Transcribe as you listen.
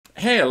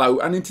Hello,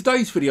 and in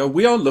today's video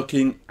we are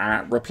looking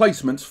at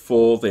replacements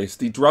for this,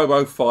 the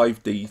Drobo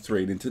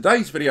 5D3. And in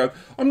today's video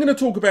I'm going to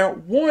talk about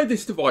why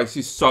this device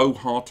is so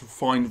hard to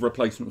find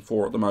replacement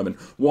for at the moment.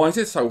 Why is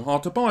it so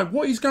hard to buy?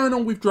 What is going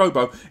on with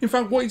Drobo? In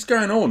fact, what is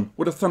going on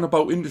with the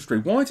Thunderbolt industry?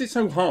 Why is it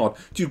so hard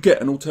to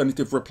get an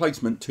alternative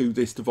replacement to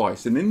this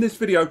device? And in this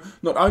video,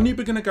 not only are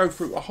we going to go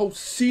through a whole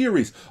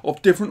series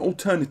of different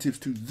alternatives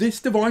to this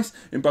device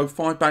in both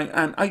 5-bay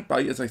and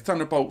 8-bay as a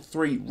Thunderbolt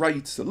 3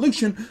 RAID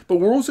solution, but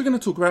we're also going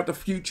to talk about the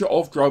future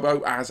of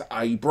Drobo as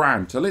a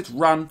brand. So let's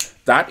run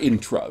that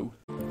intro.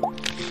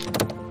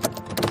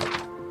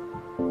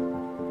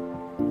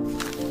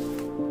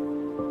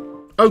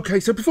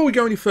 Okay, so before we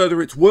go any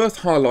further, it's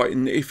worth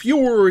highlighting, if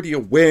you're already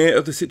aware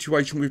of the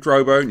situation with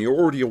Drobo and you're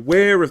already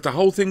aware of the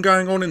whole thing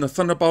going on in the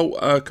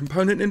Thunderbolt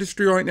component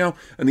industry right now,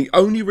 and the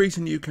only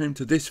reason you came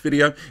to this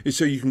video is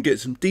so you can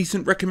get some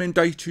decent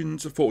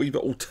recommendations for either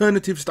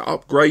alternatives to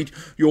upgrade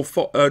your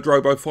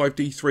Drobo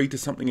 5D3 to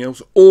something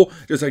else, or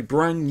there's a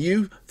brand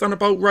new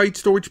Thunderbolt RAID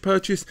storage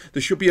purchase,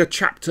 there should be a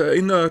chapter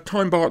in the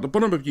time bar at the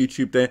bottom of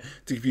YouTube there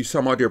to give you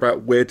some idea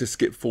about where to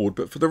skip forward.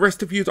 But for the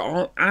rest of you that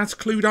aren't as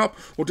clued up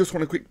or just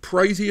want a quick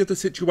praise of the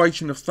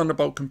situation of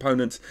Thunderbolt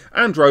components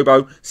and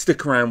Drobo,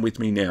 stick around with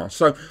me now.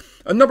 So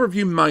a number of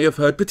you may have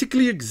heard,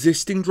 particularly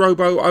existing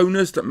Drobo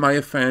owners that may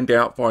have found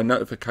out via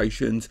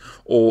notifications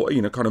or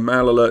kind of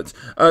mail alerts,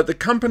 the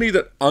company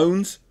that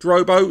owns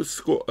Drobo,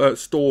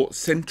 Store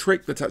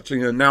Centric, that's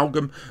actually an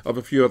amalgam of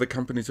a few other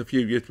companies a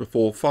few years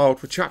before, filed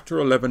for Chapter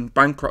 11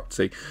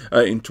 bankruptcy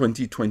in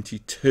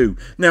 2022.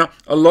 Now,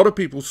 a lot of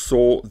people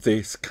saw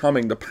this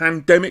coming. The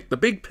pandemic, the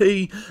big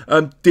P,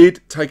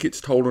 did take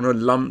its toll on a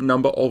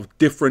number of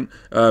different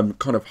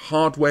kind of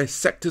hardware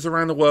sectors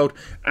around the world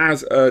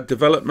as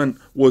development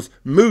was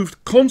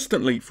moved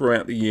constantly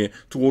throughout the year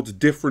towards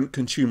different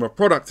consumer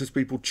products as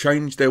people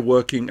changed their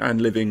working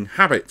and living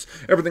habits.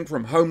 Everything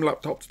from home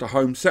laptops to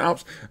home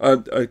setups,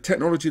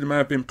 technology that may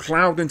have been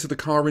ploughed into the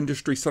car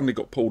industry suddenly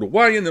got pulled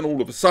away, and then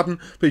all of a sudden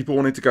people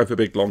wanted to go for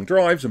big long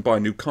drives and buy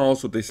new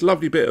cars with this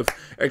lovely bit of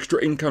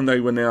extra income they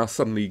were now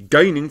suddenly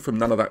gaining from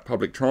none of that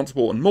public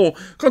transport and more.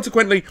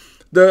 Consequently,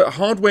 the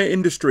hardware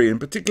industry, and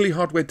particularly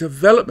hardware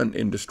development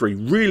industry,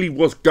 really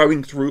was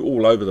going through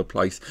all over the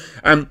place.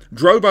 And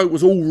Drobo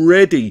was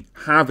already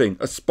having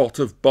a spot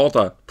of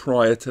bother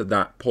prior to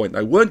that point.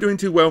 They weren't doing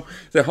too well.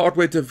 Their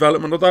hardware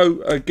development,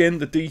 although, again,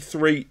 the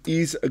D3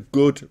 is a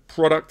good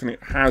product and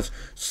it has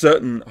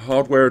certain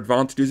hardware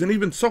advantages and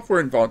even software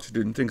advantages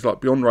and things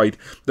like Beyond RAID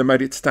that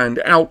made it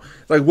stand out,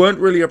 they weren't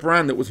really a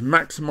brand that was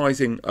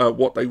maximizing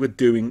what they were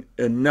doing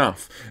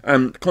enough.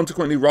 And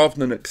consequently, rather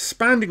than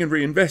expanding and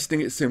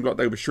reinvesting, it seemed like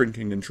they were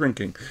shrinking and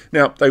shrinking.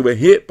 Now, they were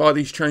hit by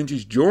these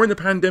changes during the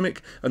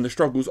pandemic and the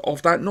struggles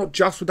of that, not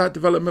just with that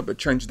development, but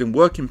changes in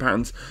working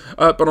patterns.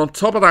 But on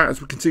top of that, as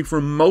we can see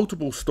from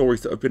multiple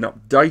stories that have been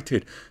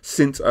updated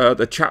since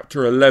the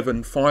Chapter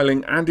 11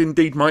 filing, and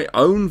indeed my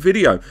own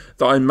video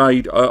that I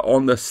made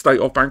on the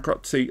state of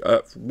bankruptcy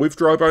with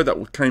Drobo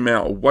that came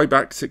out way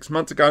back 6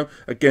 months ago.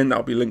 Again,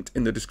 that'll be linked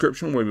in the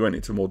description where we went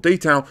into more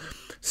detail.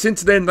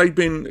 Since then, they've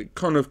been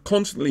kind of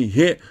constantly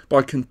hit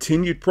by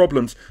continued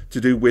problems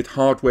to do with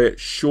hardware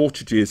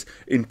shortages,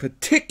 in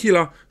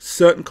particular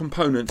certain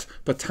components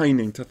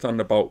pertaining to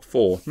Thunderbolt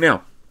 4.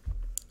 Now,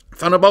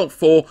 Thunderbolt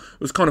 4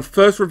 was kind of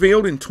first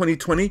revealed in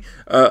 2020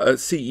 at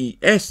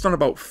CES,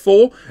 Thunderbolt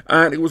 4,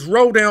 and it was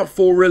rolled out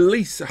for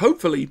release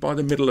hopefully by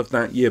the middle of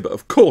that year. But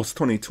of course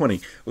 2020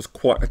 was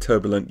quite a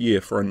turbulent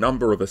year for a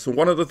number of us, and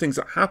one of the things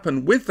that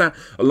happened with that,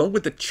 along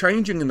with the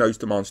changing in those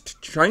demands,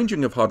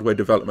 changing of hardware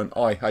development,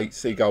 I hate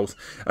seagulls,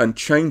 and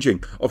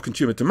changing of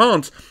consumer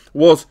demands,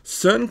 was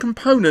certain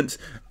components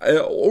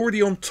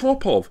already on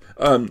top of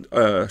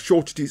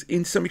shortages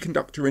in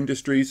semiconductor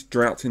industries,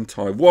 droughts in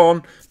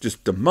Taiwan,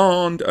 just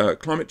demand,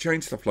 climate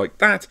change, stuff like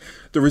that.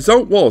 The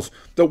result was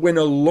that when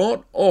a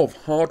lot of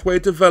hardware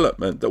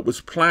development that was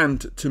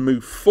planned to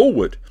move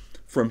forward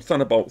from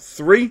Thunderbolt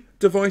 3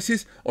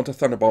 devices onto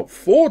Thunderbolt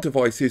 4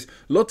 devices,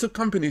 lots of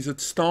companies had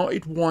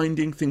started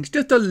winding things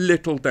just a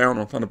little down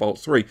on Thunderbolt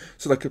 3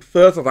 so they could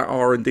further that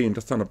R&D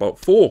into Thunderbolt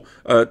 4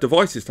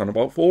 devices,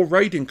 Thunderbolt 4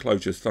 RAID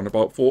enclosures,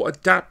 Thunderbolt 4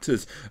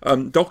 adapters,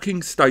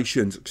 docking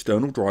stations,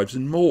 external drives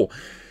and more.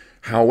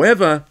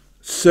 However,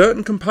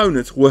 certain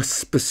components were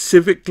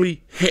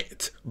specifically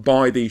hit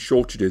by these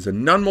shortages,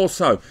 and none more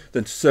so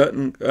than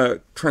certain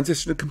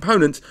transitional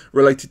components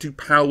related to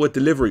power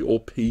delivery,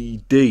 or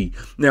PD.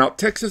 Now,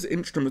 Texas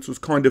Instruments was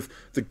kind of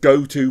the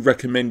go-to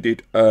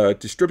recommended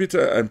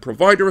distributor and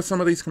provider of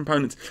some of these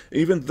components.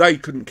 Even they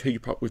couldn't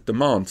keep up with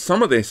demand.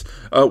 Some of this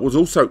was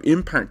also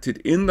impacted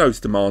in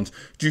those demands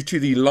due to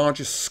the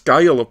larger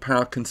scale of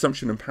power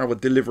consumption and power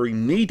delivery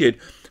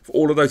needed for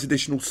all of those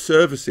additional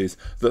services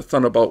that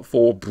Thunderbolt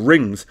 4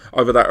 brings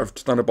over that of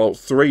Thunderbolt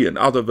 3 and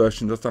other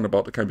versions of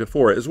Thunderbolt that came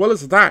before it. As well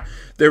as that,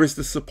 there is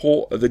the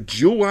support of the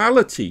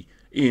duality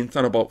in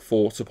Thunderbolt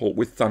 4 support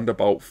with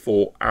Thunderbolt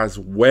 4 as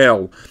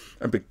well.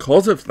 And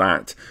because of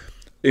that,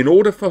 in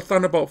order for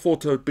Thunderbolt 4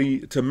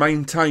 to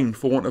maintain,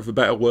 for want of a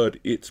better word,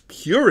 its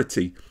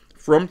purity,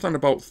 from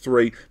Thunderbolt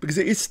 3, because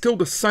it is still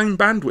the same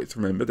bandwidth,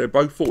 remember, they're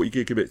both 40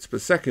 gigabits per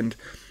second,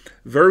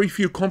 very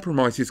few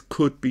compromises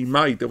could be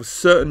made. There were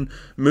certain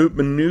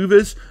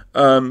maneuvers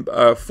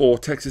for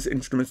Texas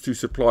Instruments to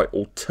supply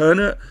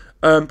alternate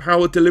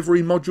power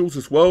delivery modules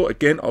as well.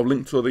 Again, I'll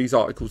link to these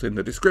articles in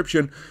the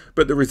description,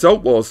 but the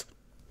result was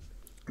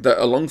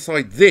that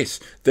alongside this,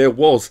 there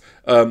was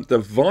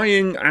the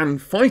vying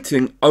and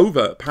fighting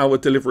over power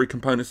delivery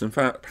components and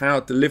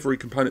power delivery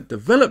component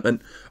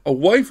development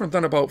away from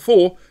Thunderbolt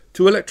 4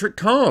 to electric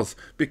cars.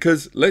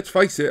 Because, let's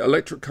face it,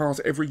 electric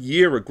cars every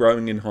year are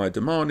growing in high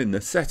demand, in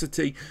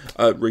necessity.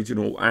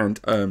 Regional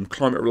and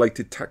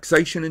climate-related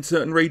taxation in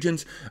certain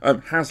regions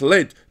has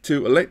led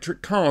to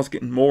electric cars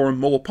getting more and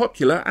more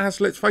popular, as,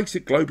 let's face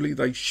it, globally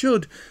they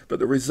should. But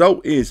the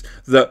result is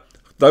that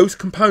those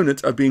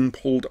components are being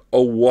pulled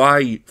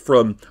away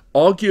from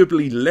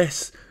arguably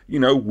less,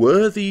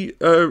 worthy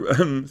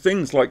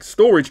things like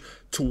storage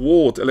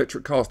toward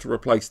electric cars to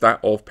replace that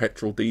of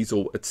petrol,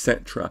 diesel,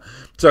 etc.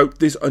 So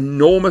this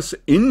enormous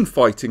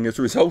infighting has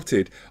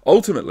resulted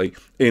ultimately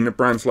in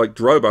brands like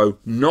Drobo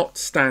not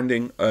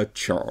standing a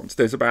chance.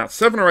 There's about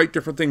 7 or 8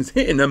 different things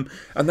hitting them,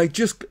 and they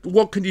just,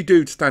 what can you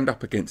do to stand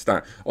up against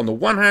that? On the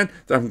one hand,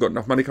 they haven't got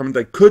enough money coming.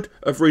 They could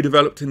have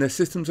redeveloped in their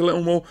systems a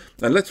little more,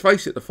 and let's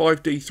face it, the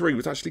 5D3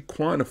 was actually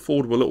quite an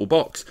affordable little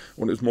box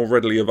when it was more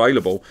readily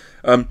available.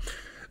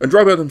 And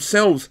Drobo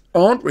themselves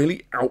aren't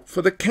really out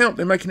for the count.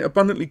 They're making it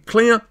abundantly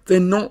clear they're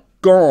not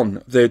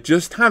gone. They're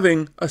just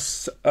having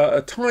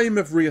a time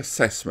of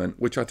reassessment,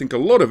 which I think a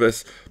lot of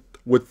us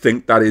would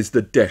think that is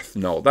the death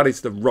knell. That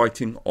is the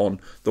writing on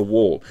the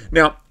wall.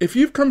 Now, if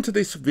you've come to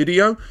this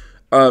video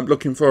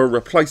looking for a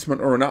replacement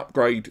or an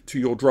upgrade to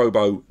your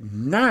Drobo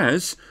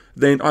NAS,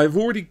 then I've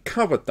already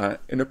covered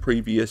that in a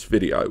previous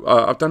video.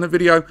 I've done a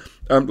video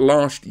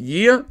last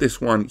year,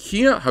 this one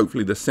here.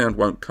 Hopefully the sound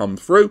won't come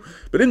through.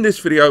 But in this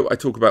video, I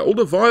talk about all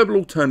the viable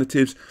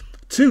alternatives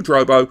to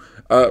Drobo,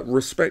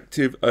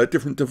 respective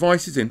different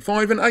devices in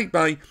 5 and 8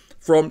 bay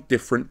from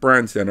different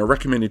brands then. I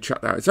recommend you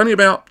check that out. It's only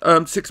about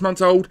 6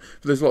 months old,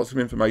 but there's lots of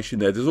information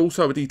there. There's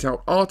also a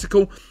detailed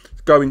article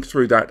going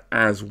through that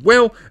as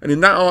well, and in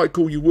that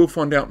article you will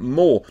find out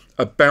more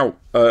about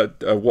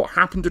what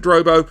happened to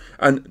Drobo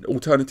and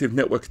alternative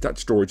network attached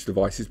storage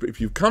devices. But if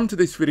you've come to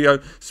this video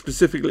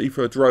specifically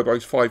for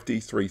Drobo's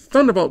 5D3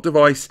 Thunderbolt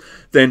device,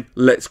 then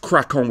let's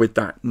crack on with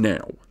that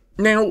now.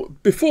 Now,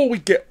 before we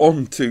get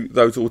on to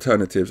those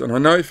alternatives, and I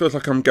know it feels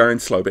like I'm going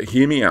slow, but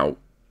hear me out.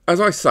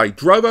 As I say,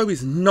 Drobo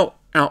is not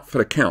out for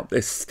the count.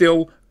 They're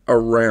still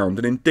around,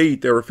 and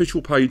indeed their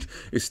official page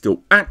is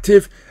still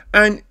active,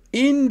 and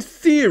in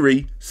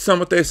theory,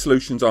 some of their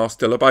solutions are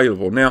still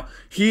available. Now,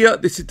 here,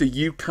 this is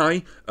the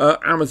UK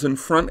Amazon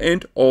front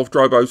end of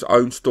Drobo's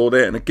own store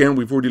there. And again,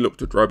 we've already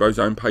looked at Drobo's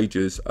own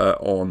pages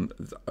on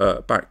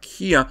back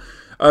here.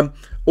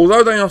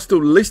 Although they are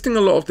still listing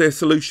a lot of their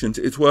solutions,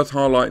 it's worth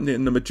highlighting that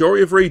in the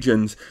majority of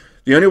regions,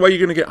 the only way you're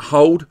going to get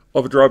hold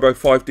of a Drobo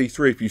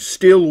 5D3, if you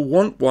still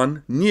want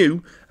one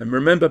new, and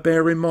remember,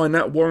 bear in mind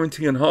that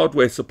warranty and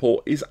hardware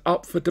support is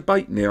up for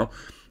debate now,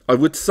 I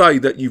would say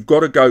that you've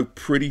got to go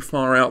pretty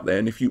far out there.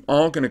 And if you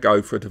are going to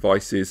go for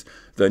devices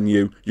that are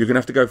new, you're going to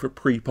have to go for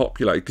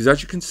pre-populated. Because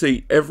as you can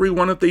see, every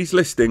one of these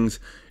listings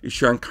is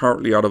shown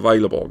currently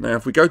unavailable. Now,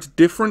 if we go to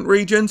different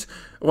regions,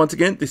 once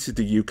again, this is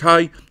the UK.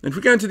 And if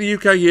we go into the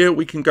UK here,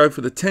 we can go for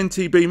the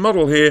 10TB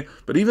model here.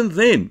 But even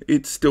then,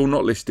 it's still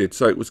not listed.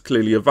 So it was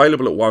clearly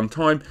available at one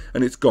time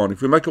and it's gone.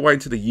 If we make our way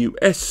into the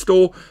US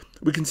store,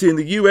 we can see in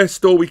the US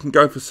store, we can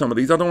go for some of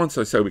these other ones.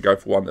 So say we go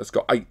for one that's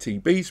got 8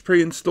 TBs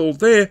pre-installed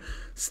there,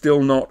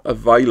 still not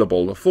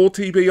available. The 4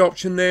 TB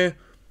option there,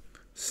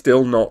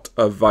 still not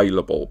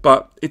available.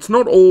 But it's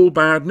not all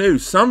bad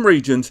news. Some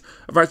regions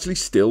have actually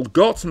still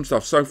got some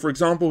stuff. So for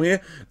example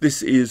here,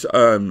 this is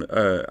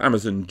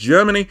Amazon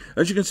Germany.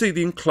 As you can see,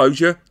 the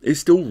enclosure is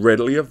still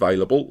readily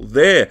available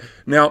there.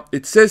 Now,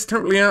 it says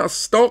temporarily out of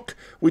stock,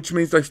 which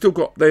means they've still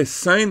got, they're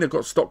saying they've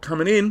got stock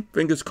coming in,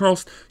 fingers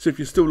crossed. So if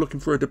you're still looking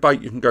for a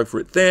debate, you can go for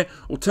it there.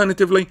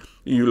 Alternatively,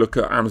 you look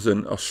at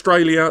Amazon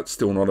Australia, it's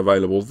still not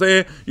available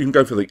there. You can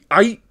go for the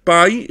 8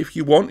 bay if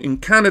you want in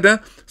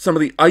Canada. Some of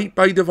the 8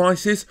 bay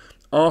devices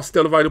are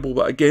still available,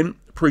 but again,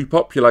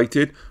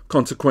 pre-populated.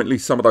 Consequently,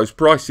 some of those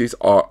prices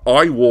are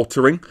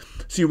eye-watering.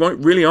 So you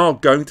really are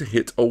going to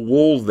hit a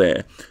wall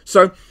there.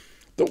 So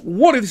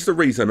what is the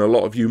reason a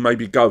lot of you may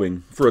be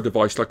going for a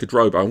device like a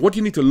Drobo? And what do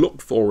you need to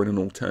look for in an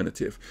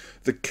alternative?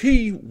 The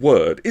key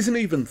word isn't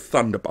even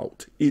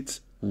Thunderbolt,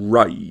 it's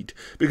RAID.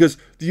 Because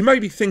you may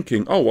be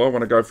thinking, oh, well, I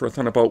want to go for a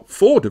Thunderbolt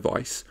 4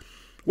 device.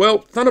 Well,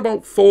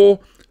 Thunderbolt 4,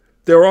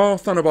 there are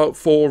Thunderbolt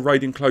 4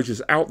 RAID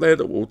enclosures out there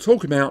that we'll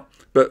talk about,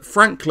 but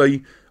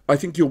frankly, I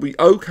think you'll be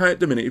okay at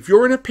the minute. If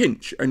you're in a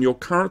pinch and your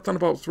current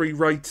Thunderbolt 3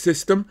 RAID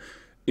system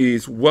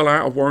is well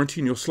out of warranty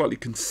and you're slightly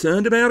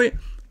concerned about it,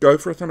 go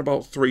for a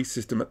Thunderbolt 3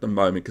 system at the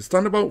moment, because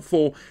Thunderbolt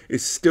 4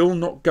 is still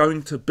not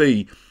going to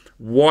be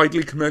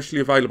widely commercially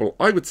available.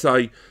 I would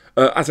say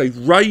as a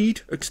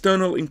RAID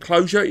external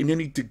enclosure in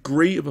any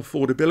degree of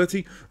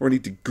affordability or any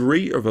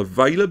degree of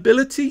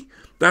availability,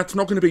 that's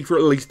not going to be for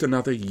at least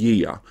another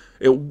year.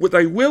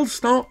 They will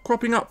start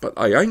cropping up, but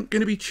they ain't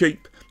going to be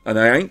cheap and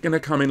they ain't going to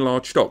come in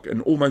large stock.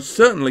 And almost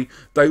certainly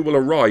they will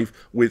arrive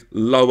with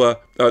lower,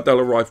 they'll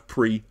arrive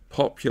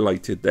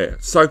pre-populated there.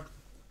 So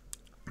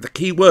the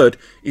key word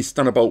is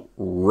Thunderbolt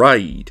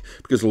RAID,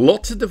 because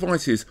lots of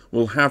devices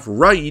will have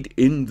RAID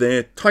in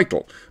their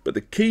title. But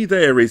the key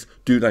there is,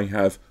 do they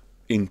have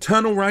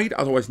internal RAID,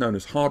 otherwise known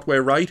as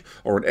hardware RAID,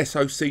 or an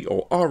SoC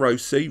or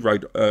ROC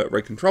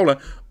RAID controller,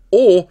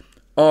 or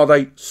are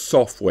they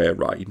software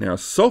RAID? Now,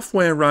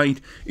 software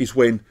RAID is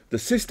when the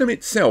system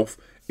itself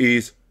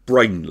is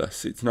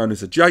brainless. It's known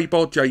as a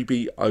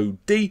JBOD,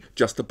 JBOD,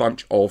 just a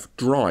bunch of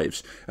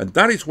drives. And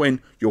that is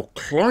when your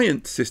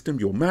client system,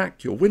 your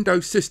Mac, your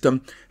Windows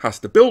system, has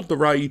to build the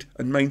RAID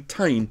and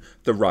maintain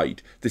the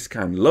RAID. This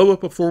can lower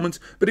performance,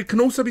 but it can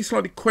also be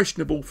slightly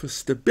questionable for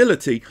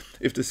stability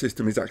if the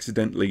system is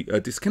accidentally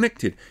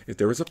disconnected, if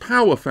there is a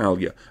power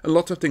failure, and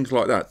lots of things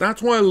like that.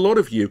 That's why a lot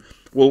of you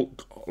will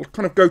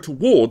kind of go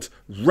towards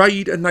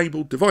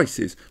RAID-enabled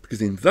devices,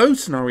 because in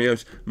those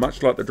scenarios,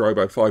 much like the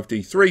Drobo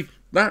 5D3,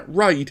 that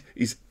RAID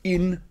is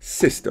in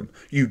system.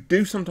 You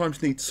do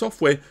sometimes need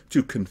software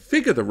to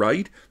configure the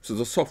RAID. So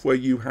the software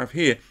you have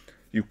here,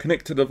 you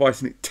connect to the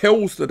device and it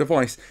tells the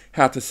device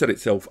how to set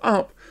itself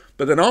up.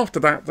 But then after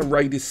that, the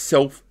RAID is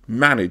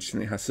self-managed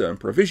and it has certain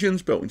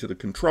provisions built into the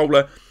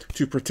controller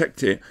to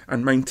protect it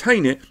and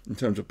maintain it in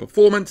terms of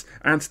performance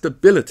and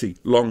stability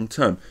long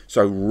term.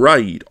 So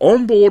RAID,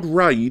 onboard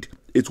RAID,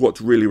 is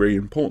what's really, really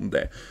important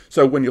there.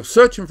 So when you're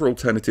searching for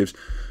alternatives,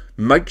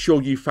 make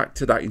sure you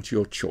factor that into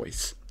your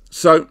choice.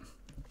 So,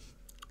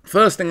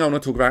 first thing I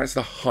want to talk about is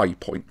the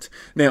HighPoint.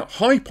 Now,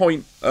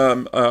 HighPoint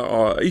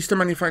are Eastern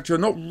manufacturer,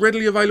 not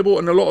readily available,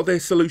 and a lot of their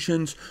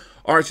solutions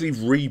are actually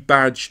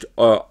rebadged,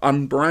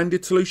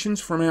 unbranded solutions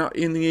from out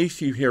in the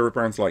East. You hear of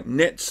brands like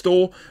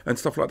NetStore and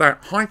stuff like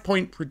that.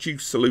 HighPoint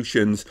produce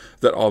solutions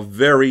that are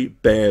very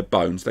bare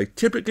bones. They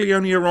typically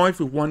only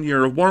arrive with 1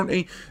 year of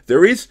warranty.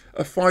 There is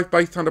a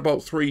 5-bay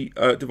Thunderbolt 3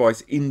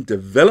 device in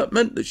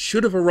development that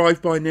should have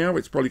arrived by now.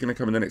 It's probably going to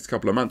come in the next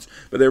couple of months,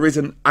 but there is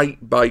an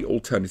 8-bay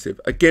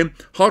alternative. Again,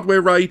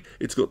 hardware RAID.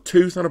 It's got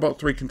 2 Thunderbolt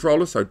 3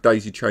 controllers, so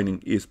daisy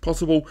chaining is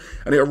possible,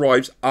 and it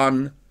arrives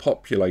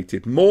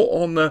unpopulated.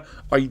 More on the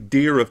idea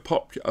of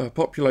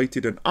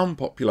populated and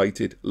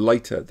unpopulated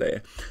later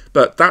there.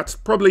 But that's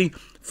probably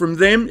from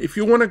them. If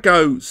you want to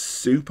go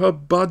super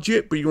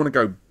budget, but you want to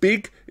go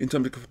big in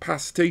terms of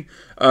capacity,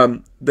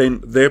 then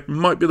there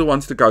might be the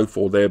ones to go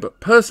for there. But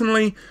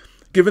personally,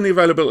 given the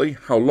availability,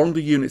 how long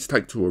the units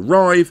take to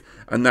arrive,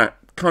 and that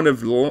kind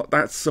of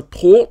that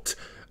support,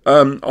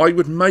 I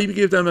would maybe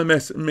give them a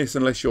miss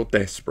unless you're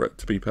desperate,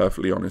 to be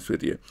perfectly honest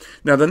with you.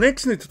 Now, the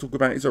next thing to talk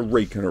about is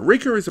Areca. And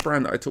Areca is a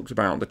brand that I talked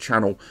about on the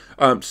channel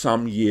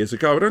some years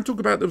ago. I don't talk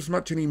about them as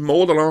much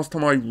anymore. The last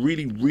time I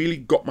really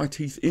got my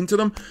teeth into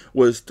them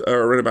was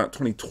around about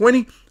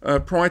 2020.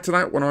 Prior to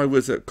that, when I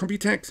was at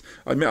Computex,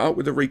 I met up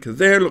with Areca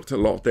there, looked at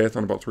a lot of their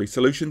Thunderbolt 3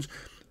 solutions.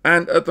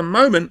 And at the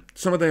moment,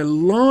 some of their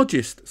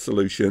largest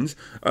solutions,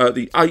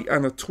 the 8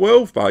 and a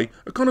 12 bay,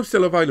 are kind of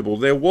still available.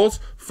 There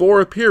was,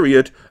 for a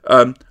period,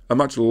 a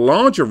much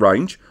larger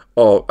range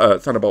of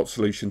Thunderbolt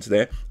solutions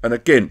there. And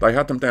again, they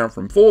had them down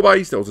from 4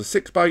 bays. There was a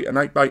 6 bay, an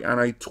 8 bay, and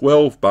a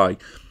 12 bay.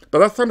 But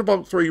that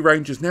Thunderbolt 3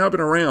 range has now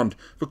been around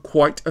for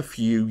quite a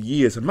few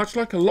years. And much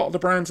like a lot of the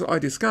brands that I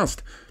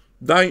discussed,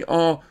 they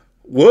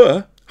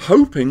were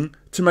hoping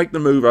to make the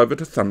move over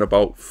to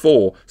Thunderbolt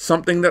 4,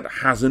 something that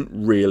hasn't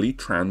really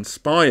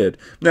transpired.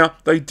 Now,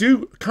 they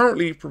do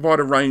currently provide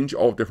a range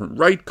of different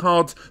RAID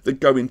cards that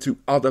go into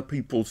other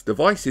people's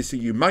devices, so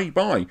you may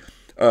buy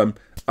a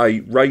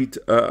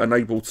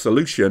RAID-enabled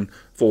solution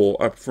from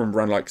a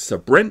brand like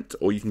Sabrent,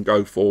 or you can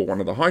go for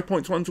one of the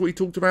HighPoint ones we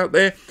talked about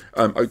there,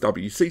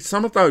 OWC.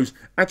 Some of those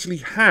actually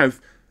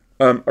have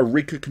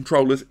Areca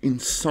controllers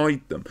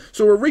inside them.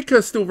 So Areca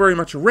is still very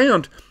much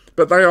around,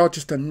 but they are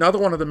just another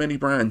one of the many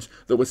brands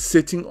that were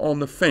sitting on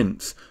the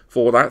fence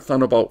for that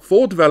Thunderbolt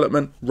 4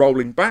 development,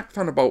 rolling back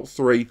Thunderbolt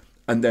 3,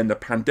 and then the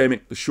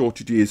pandemic, the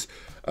shortage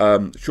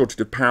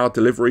of power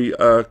delivery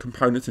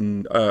components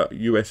and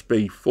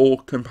USB 4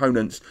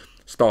 components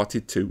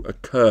started to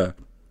occur.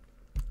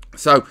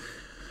 So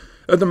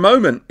at the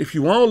moment, if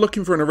you are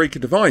looking for an Areca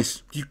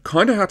device, you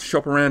kind of have to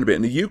shop around a bit.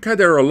 In the UK,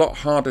 they're a lot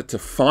harder to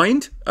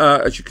find,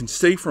 as you can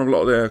see from a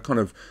lot of their kind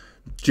of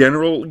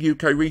general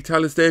UK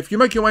retailers there. If you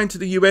make your way into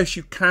the US,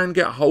 you can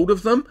get hold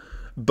of them,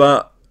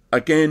 but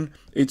again,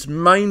 it's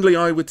mainly,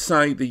 I would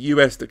say, the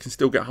US that can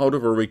still get hold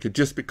of Areca,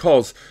 just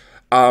because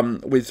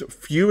with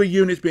fewer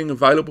units being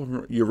available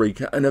from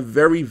Areca and a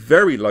very,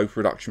 very low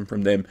production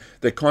from them,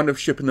 they're kind of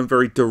shipping them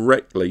very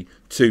directly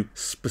to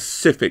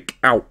specific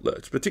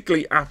outlets,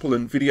 particularly Apple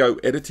and video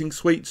editing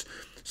suites.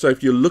 So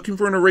if you're looking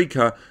for an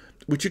Areca,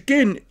 which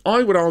again,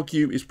 I would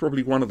argue is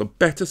probably one of the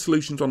better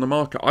solutions on the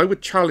market. I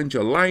would challenge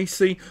a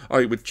Lacey,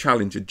 I would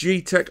challenge a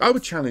G-Tech, I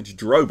would challenge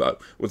Drobo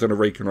with an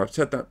Areca, and I've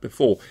said that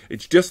before.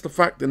 It's just the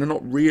fact that they're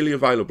not really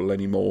available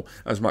anymore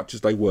as much as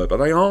they were, but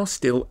they are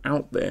still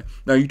out there.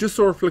 Now, you just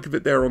saw a flick of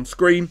it there on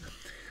screen.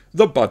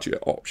 The budget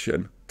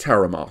option,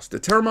 Terramaster.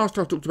 Terramaster,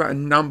 I've talked about a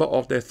number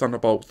of their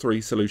Thunderbolt 3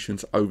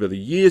 solutions over the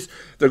years.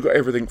 They've got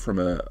everything from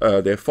their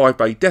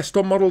 5-bay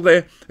desktop model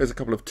there. There's a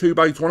couple of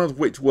 2-bays, one of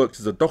which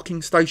works as a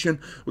docking station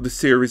with a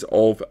series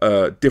of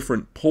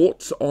different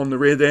ports on the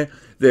rear there.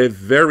 They're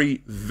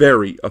very,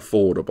 very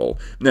affordable.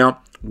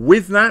 Now,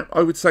 with that,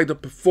 I would say the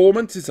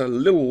performance is a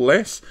little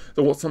less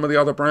than what some of the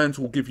other brands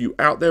will give you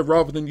out there.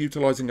 Rather than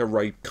utilizing a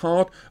RAID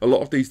card, a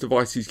lot of these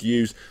devices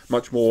use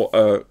much more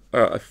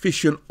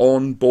efficient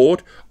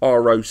onboard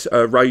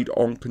RAID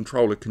on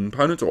controller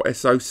components, or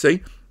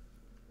SoC.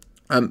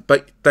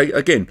 But they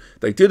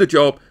do the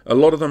job. A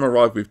lot of them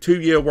arrive with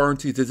 2-year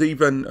warranties. There's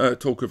even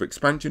talk of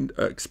expanded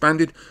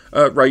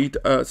RAID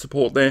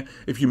support there.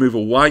 If you move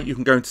away, you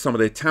can go into some of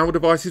their tower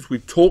devices.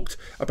 We've talked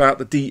about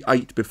the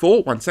D8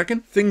 before. One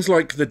second. Things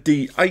like the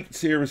D8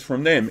 series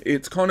from them.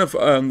 It's kind of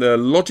the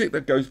logic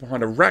that goes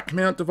behind a rack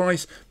mount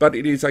device, but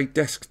it is a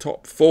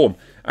desktop form.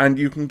 And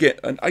you can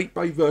get an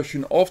 8-bay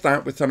version of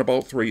that with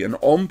Thunderbolt 3 and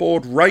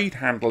onboard RAID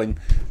handling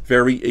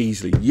very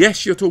easily.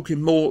 Yes, you're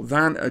talking more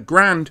than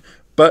 $1,000,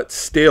 but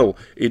still,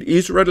 it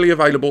is readily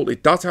available.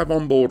 It does have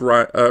onboard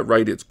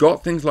RAID. It's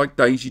got things like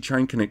daisy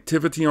chain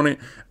connectivity on it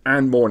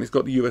and more. And it's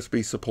got the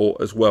USB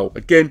support as well.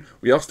 Again,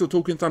 we are still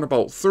talking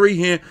Thunderbolt 3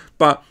 here,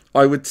 but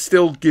I would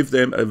still give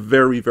them a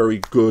very, very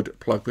good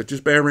plug. But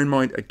just bear in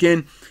mind,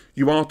 again,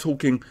 you are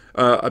talking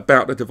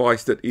about a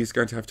device that is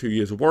going to have 2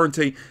 years of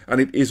warranty, and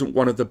it isn't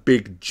one of the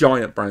big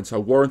giant brands. So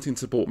warranty and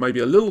support may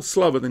be a little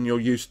slower than you're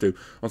used to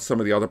on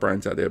some of the other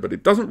brands out there, but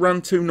it doesn't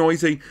run too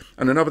noisy.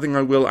 And another thing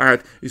I will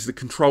add is the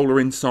controller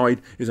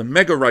inside is a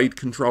Mega RAID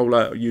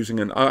controller using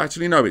an,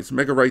 actually no, it's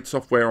Mega RAID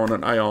software on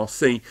an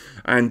ARC,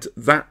 and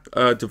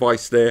that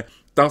device there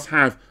does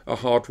have a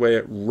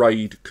hardware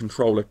RAID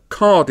controller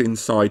card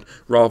inside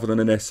rather than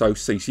an SoC,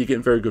 so you're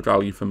getting very good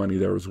value for money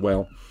there as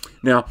well.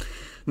 Now,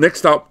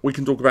 next up, we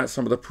can talk about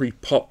some of the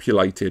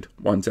pre-populated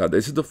ones out there.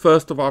 This is the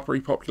first of our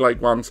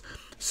pre-populated ones,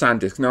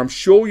 SanDisk. Now, I'm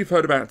sure you've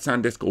heard about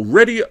SanDisk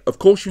already. Of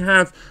course, you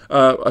have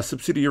a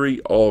subsidiary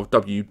of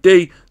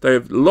WD. They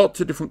have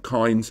lots of different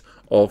kinds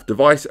of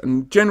device,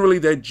 and generally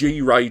their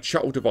G-RAID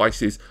shuttle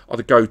devices are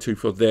the go-to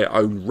for their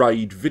own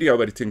RAID video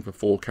editing for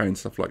 4K and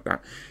stuff like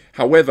that.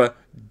 However,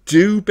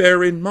 do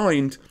bear in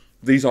mind,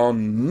 these are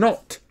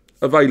not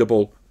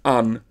available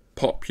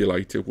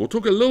unpopulated. We'll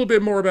talk a little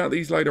bit more about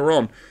these later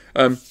on.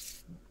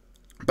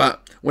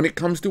 But when it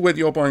comes to whether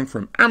you're buying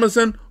from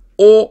Amazon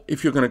or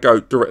if you're going to go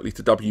directly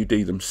to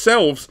WD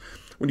themselves,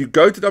 when you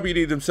go to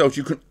WD themselves,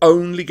 you can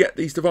only get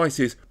these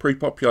devices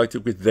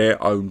pre-populated with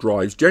their own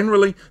drives.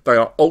 Generally, they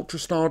are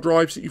UltraStar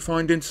drives that you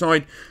find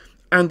inside.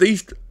 And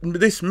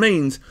this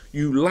means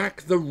you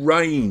lack the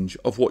range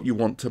of what you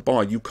want to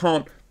buy. You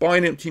can't buy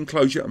an empty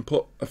enclosure and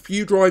put a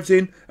few drives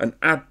in and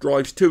add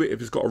drives to it if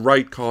it's got a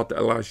RAID card that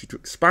allows you to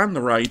expand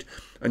the RAID,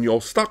 and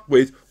you're stuck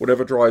with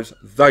whatever drives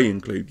they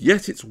include.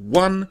 Yes, it's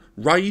one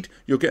RAID,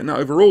 you're getting that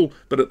overall,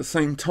 but at the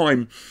same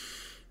time,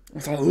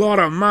 it's a lot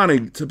of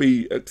money to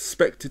be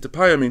expected to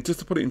pay. I mean, just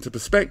to put it into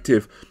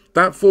perspective,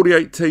 that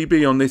 48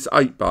 TB on this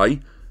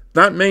 8-bay,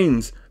 that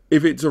means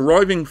if it's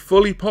arriving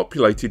fully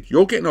populated,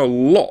 you're getting a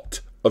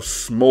lot of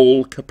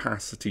small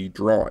capacity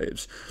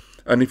drives.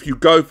 And if you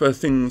go for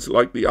things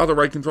like the other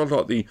RAID controllers,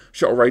 like the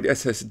Shuttle RAID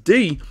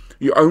SSD,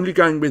 you're only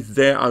going with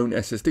their own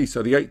SSD.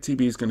 So the 8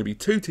 TB is going to be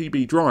 2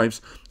 TB drives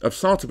of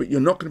SATA, but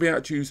you're not going to be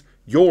able to choose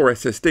your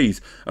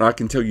SSDs. And I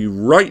can tell you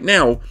right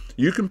now,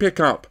 you can pick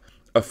up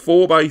a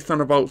 4-bay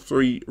Thunderbolt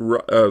 3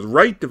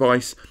 RAID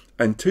device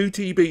and 2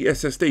 TB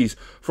SSDs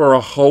for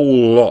a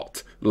whole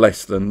lot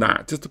less than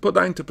that. Just to put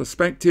that into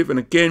perspective, and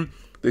again,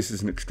 this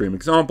is an extreme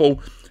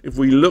example. If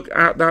we look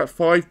at that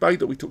 5-bay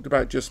that we talked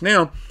about just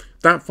now,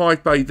 that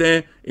 5-bay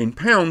there in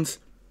pounds,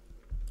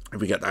 if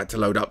we get that to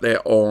load up there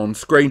on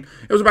screen,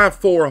 it was about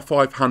 400 or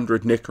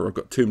 500 nicker. I've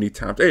got too many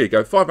tabs. There you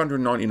go,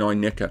 599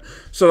 nicker.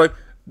 So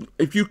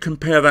if you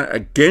compare that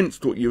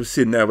against what you've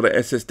seen there with the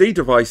SSD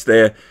device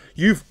there,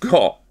 you've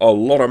got a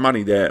lot of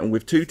money there. And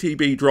with 2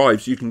 TB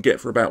drives, you can get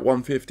for about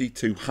 150,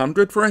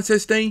 200 for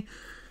SSD.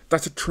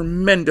 That's a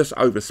tremendous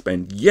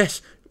overspend.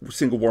 Yes,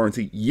 single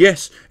warranty.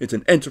 Yes, it's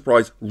an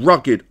enterprise,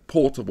 rugged,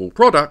 portable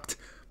product,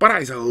 but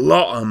that is a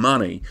lot of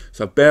money.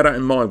 So bear that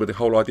in mind with the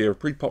whole idea of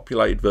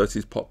pre-populated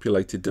versus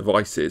populated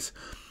devices.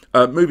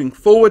 Moving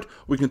forward,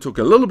 we can talk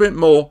a little bit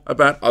more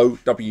about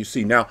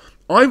OWC. Now,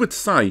 I would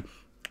say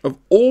of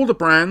all the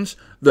brands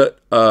that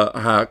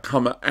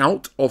come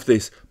out of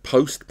this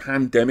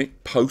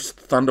post-pandemic,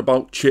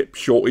 post-Thunderbolt chip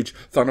shortage,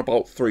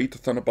 Thunderbolt 3 to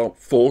Thunderbolt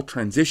 4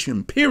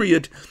 transition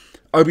period,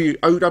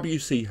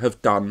 OWC have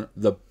done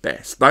the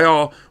best. They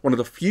are one of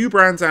the few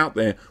brands out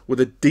there with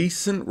a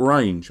decent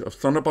range of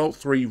Thunderbolt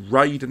 3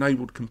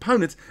 RAID-enabled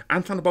components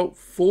and Thunderbolt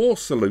 4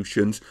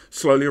 solutions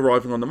slowly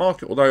arriving on the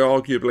market, although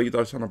arguably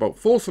those Thunderbolt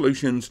 4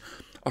 solutions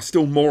are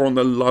still more on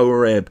the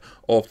lower ebb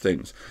of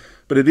things.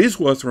 But it is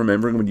worth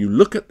remembering when you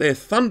look at their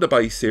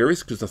ThunderBay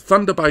series, because the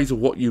ThunderBays are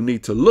what you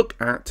need to look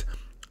at,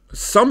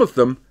 some of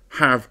them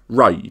have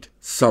RAID,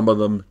 some of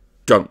them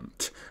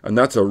don't. And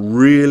that's a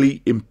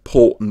really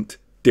important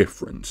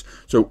difference.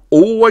 So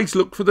always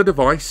look for the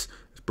device,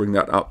 let's bring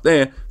that up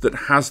there, that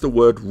has the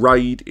word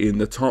RAID in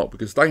the top,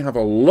 because they have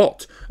a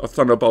lot of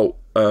Thunderbolt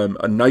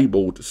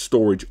enabled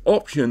storage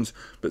options,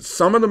 but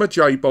some of them are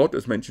JBOD,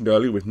 as mentioned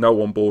earlier, with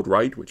no onboard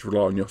RAID, which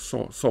rely on your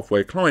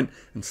software client,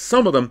 and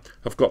some of them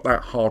have got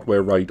that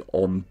hardware RAID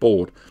on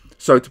board.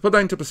 So to put that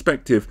into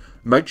perspective,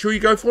 make sure you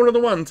go for one of the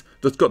ones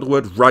that's got the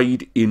word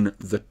RAID in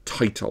the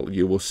title.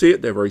 You will see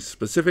it, they're very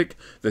specific.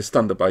 There's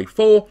ThunderBay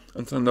 4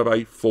 and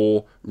ThunderBay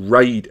 4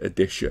 RAID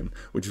Edition,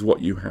 which is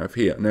what you have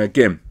here. Now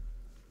again,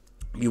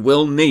 you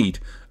will need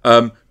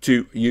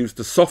to use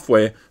the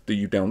software that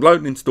you download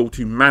and install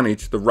to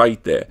manage the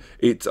RAID there.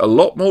 It's a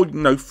lot more,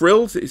 no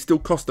frills. It still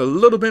costs a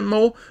little bit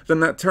more than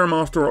that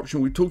Terramaster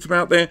option we talked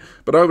about there,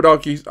 but I would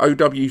argue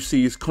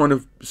OWC is kind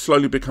of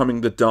slowly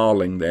becoming the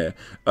darling there.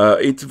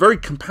 It's very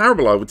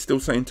comparable, I would still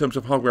say, in terms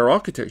of hardware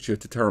architecture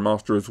to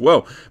Terramaster as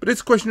well, but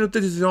it's a question of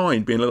the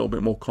design being a little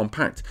bit more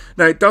compact.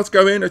 Now it does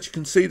go in, as you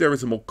can see, there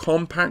is a more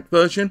compact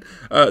version,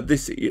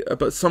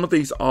 but some of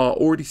these are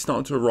already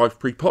starting to arrive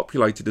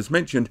pre-populated, as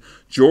mentioned,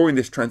 during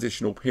this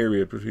transitional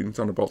period between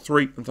Thunderbolt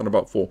 3 and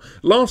Thunderbolt 4.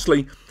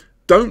 Lastly,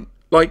 don't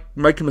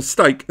make a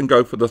mistake and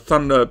go for the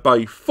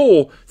ThunderBay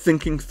 4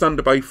 thinking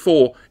ThunderBay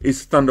 4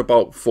 is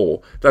Thunderbolt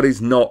 4. That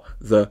is not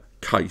the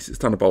case. It's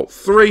Thunderbolt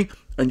 3,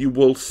 and you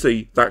will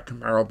see that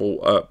comparable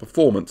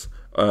performance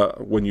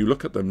when you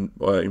look at them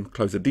in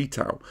closer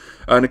detail.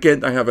 And again,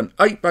 they have an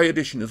 8-bay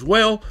edition as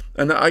well,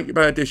 and the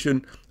 8-bay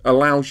edition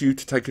allows you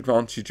to take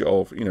advantage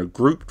of,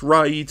 grouped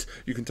RAIDs.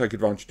 You can take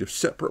advantage of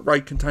separate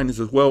RAID containers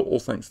as well, all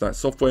thanks to that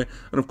software.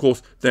 And of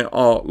course, there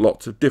are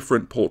lots of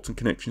different ports and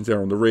connections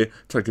there on the rear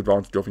to take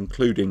advantage of,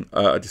 including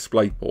a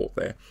display port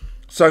there.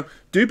 So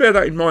do bear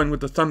that in mind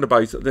with the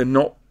ThunderBays, that they're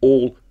not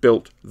all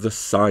built the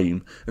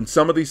same. And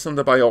some of these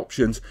ThunderBay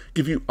options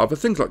give you other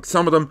things, like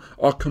some of them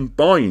are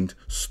combined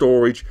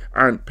storage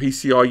and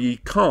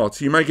PCIe cards.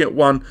 So you may get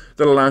one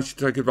that allows you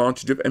to take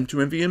advantage of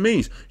M2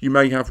 NVMEs. You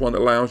may have one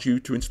that allows you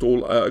to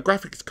install a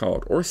graphics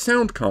card or a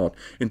sound card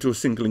into a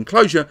single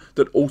enclosure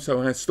that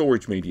also has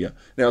storage media.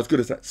 Now, as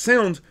good as that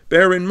sounds,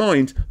 bear in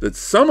mind that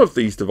some of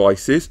these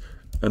devices,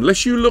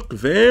 unless you look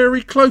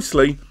very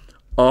closely,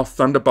 are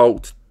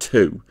Thunderbolt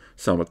 2.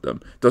 Some of them.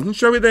 Doesn't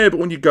show it there,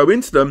 but when you go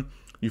into them,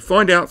 you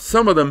find out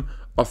some of them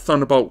are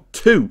Thunderbolt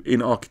 2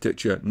 in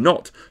architecture,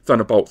 not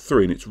Thunderbolt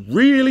 3. And it's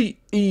really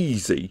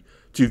easy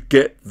to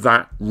get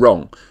that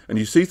wrong. And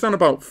you see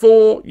Thunderbolt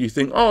 4, you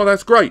think, oh,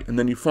 that's great. And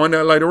then you find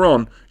out later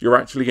on, you're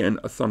actually getting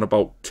a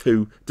Thunderbolt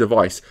 2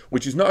 device,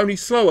 which is not only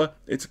slower,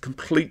 it's a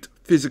complete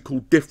physical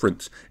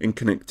difference in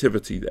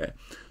connectivity there.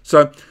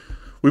 So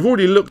we've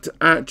already looked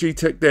at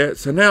G-Tech there.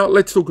 So now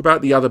let's talk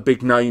about the other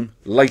big name,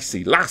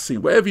 Lassie,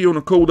 whatever you want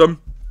to call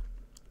them.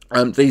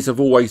 These have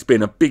always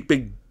been a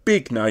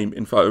big name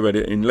in photo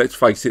editing. Let's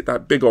face it,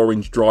 that big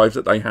orange drive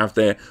that they have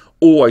there,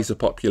 always a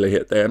popular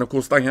hit there. And of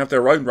course, they have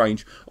their own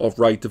range of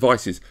RAID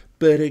devices.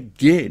 But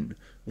again,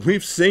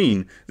 we've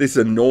seen this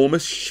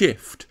enormous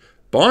shift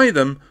by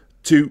them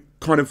to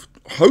kind of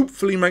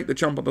hopefully make the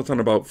jump on the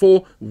Thunderbolt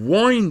 4,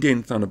 wind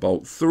in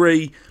Thunderbolt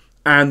 3,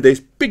 and this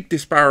big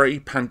disparity,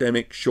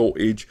 pandemic,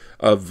 shortage,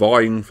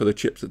 vying for the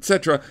chips,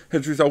 etc.,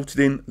 has resulted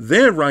in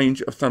their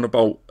range of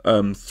Thunderbolt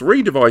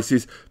 3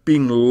 devices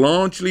being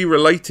largely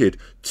related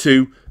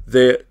to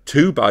their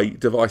 2-bay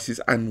devices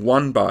and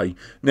 1-bay.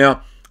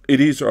 Now, it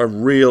is a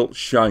real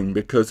shame,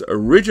 because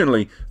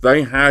originally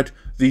they had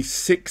the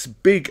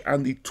 6-big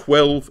and the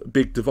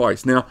 12-big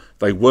device. Now,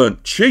 they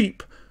weren't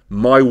cheap.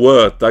 My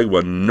word, they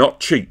were not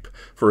cheap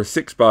for a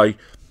 6-bay.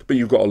 But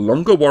you've got a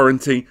longer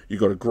warranty, you've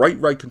got a great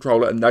RAID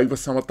controller, and they were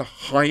some of the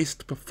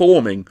highest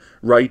performing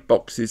RAID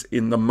boxes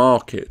in the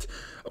market.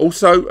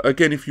 Also,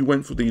 again, if you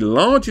went for the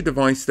larger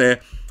device there,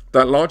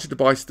 that larger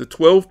device, the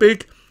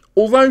 12-big,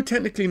 although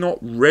technically not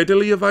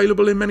readily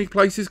available in many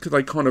places, because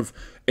they kind of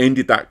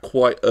ended that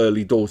quite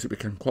early doors, it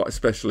became quite a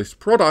specialist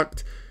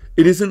product,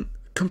 it isn't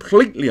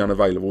completely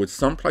unavailable, with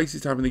some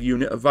places having the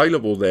unit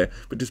available there.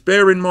 But just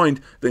bear in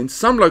mind that in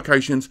some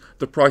locations,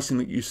 the pricing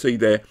that you see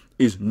there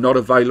is not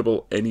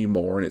available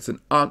anymore, and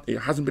it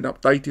hasn't been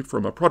updated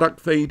from a product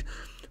feed.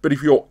 But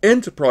if you're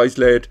enterprise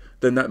led,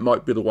 then that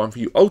might be the one for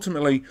you.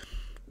 Ultimately,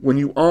 when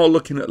you are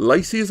looking at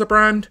Lassie as a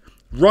brand,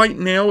 right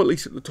now, at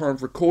least at the time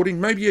of recording,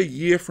 maybe a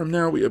year from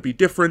now it'll be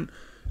different,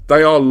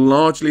 they are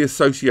largely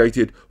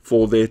associated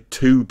for their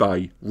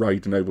 2-bay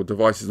RAID enabled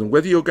devices. And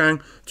whether you're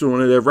going to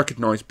one of their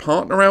recognized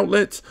partner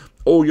outlets,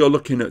 or you're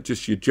looking at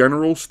just your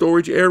general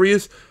storage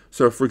areas,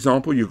 so for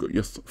example, you've got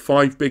your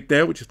 5-big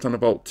there, which is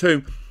Thunderbolt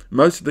 2,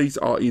 most of these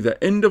are either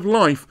end of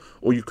life,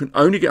 or you can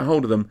only get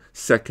hold of them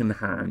second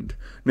hand.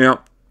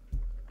 Now,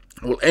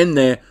 we'll end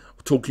there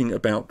talking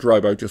about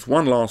Drobo just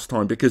one last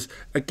time, because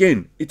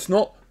again, it's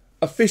not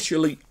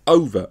officially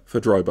over for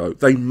Drobo.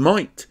 They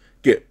might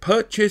get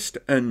purchased,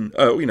 and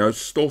you know,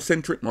 Store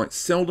Centric might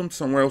sell them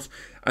somewhere else,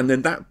 and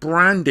then that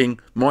branding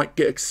might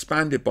get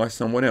expanded by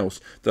someone else.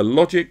 The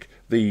logic,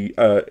 the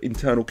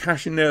internal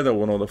cache in there, they're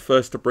one of the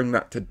first to bring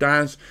that to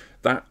DAS.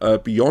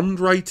 That beyond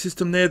RAID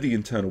system there, the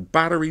internal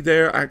battery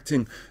there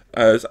acting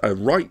as a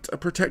write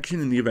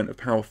protection in the event of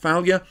power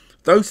failure.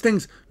 Those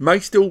things may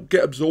still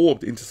get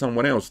absorbed into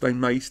someone else. They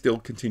may still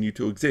continue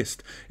to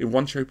exist in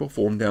one shape or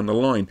form down the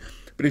line.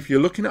 But if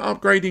you're looking at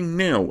upgrading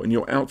now and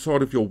you're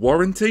outside of your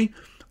warranty,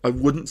 I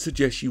wouldn't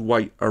suggest you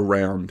wait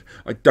around.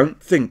 I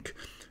don't think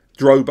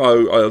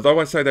Drobo, although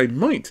I say they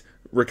might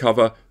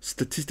recover,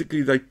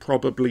 statistically they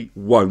probably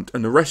won't.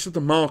 And the rest of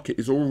the market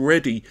is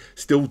already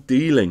still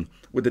dealing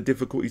with the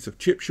difficulties of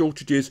chip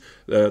shortages,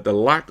 the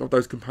lack of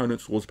those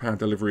components towards power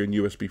delivery and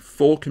USB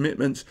 4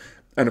 commitments.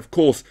 And of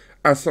course,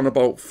 as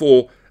Thunderbolt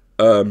 4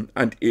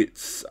 and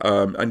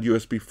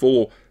USB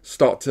 4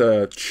 start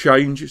to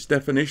change its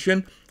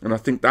definition, and I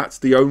think that's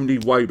the only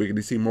way we're going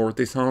to see more of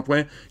this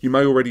hardware. You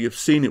may already have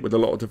seen it with a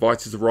lot of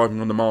devices arriving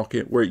on the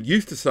market where it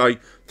used to say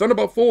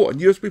Thunderbolt 4 and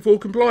USB 4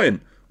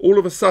 compliant. All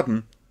of a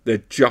sudden,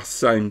 they're just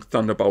saying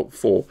Thunderbolt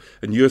 4,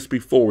 and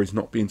USB 4 is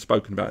not being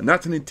spoken about. And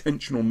that's an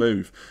intentional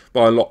move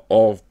by a lot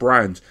of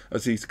brands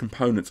as these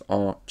components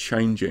are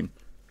changing.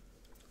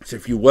 So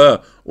if you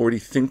were already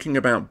thinking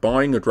about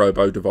buying a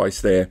Drobo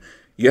device there,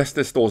 yes,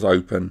 their store's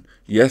open.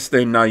 Yes,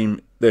 their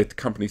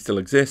company still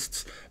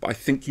exists. But I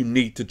think you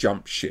need to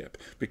jump ship,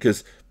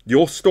 because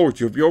your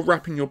storage, if you're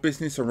wrapping your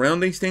business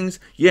around these things,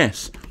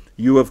 yes,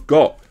 you have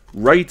got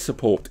RAID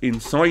support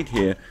inside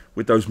here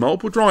with those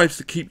multiple drives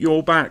to keep you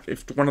all back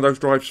if one of those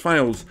drives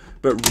fails.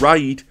 But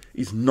RAID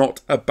is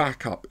not a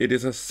backup. It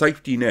is a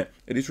safety net.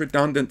 It is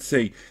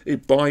redundancy.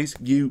 It buys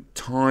you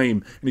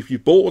time. And if you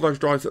bought all those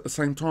drives at the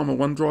same time and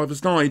one drive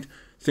has died,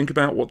 think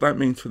about what that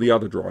means for the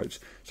other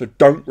drives. So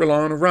don't rely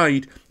on a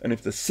RAID. And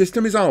if the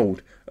system is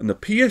old and the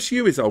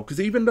PSU is old,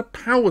 because even the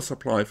power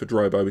supply for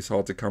Drobo is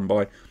hard to come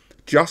by,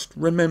 just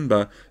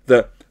remember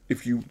that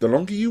the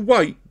longer you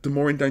wait, the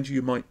more in danger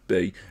you might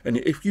be. And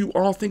if you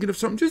are thinking of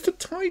something just to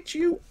tide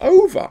you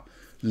over,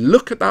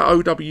 look at that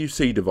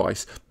OWC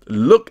device.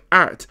 Look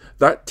at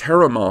that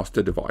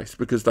Terramaster device,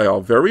 because they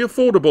are very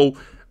affordable.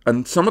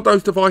 And some of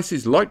those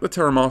devices, like the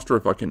Terramaster,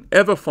 if I can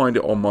ever find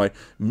it on my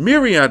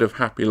myriad of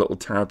happy little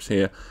tabs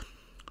here,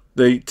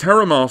 the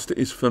Terramaster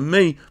is, for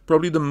me,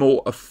 probably the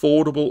more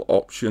affordable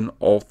option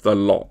of the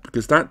lot.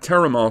 Because that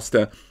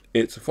Terramaster,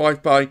 it's a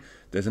 5-bay.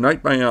 There's an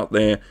 8-bay out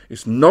there.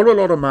 It's not a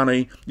lot of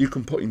money. You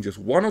can put in just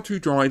 1 or 2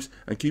 drives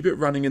and keep it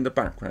running in the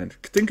background.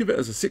 Think of it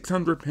as a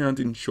 £600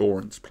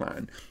 insurance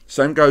plan.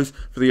 Same goes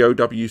for the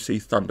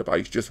OWC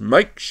ThunderBay. Just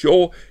make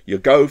sure you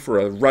go for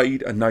a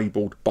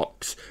RAID-enabled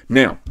box.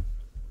 Now,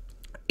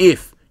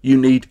 if you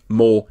need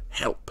more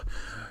help,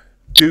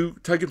 do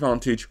take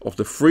advantage of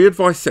the free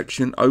advice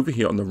section over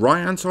here on the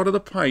right hand side of the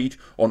page,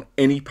 on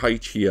any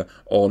page here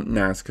on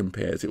NAS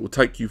Compares. It will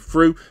take you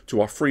through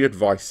to our free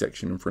advice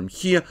section, and from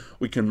here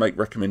we can make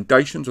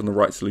recommendations on the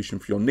right solution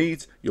for your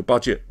needs, your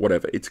budget,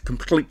 whatever. It's a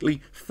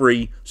completely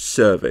free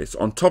service.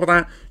 On top of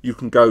that, you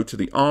can go to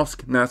the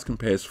Ask NAS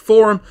Compares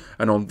forum,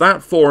 and on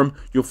that forum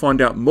you'll find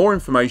out more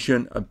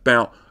information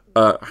about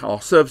our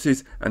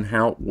services and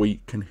how we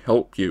can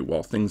help you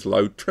while things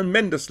load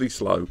tremendously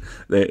slow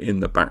there in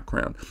the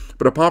background.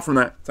 But apart from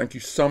that, thank you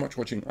so much for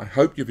watching. I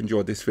hope you've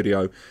enjoyed this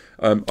video.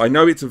 I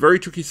know it's a very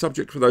tricky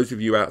subject for those of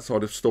you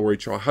outside of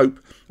storage. I hope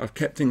I've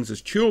kept things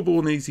as chewable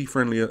and easy,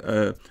 friendly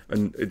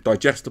and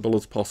digestible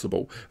as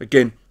possible.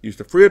 Again, use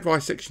the free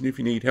advice section if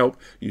you need help.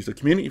 Use the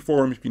community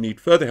forum if you need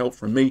further help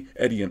from me,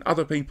 Eddie, and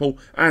other people.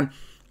 And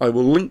I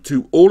will link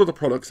to all of the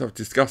products I've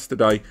discussed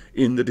today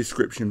in the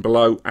description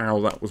below. Ow,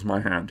 that was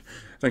my hand.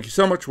 Thank you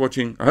so much for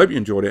watching. I hope you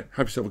enjoyed it.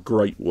 Have yourself a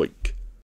great week.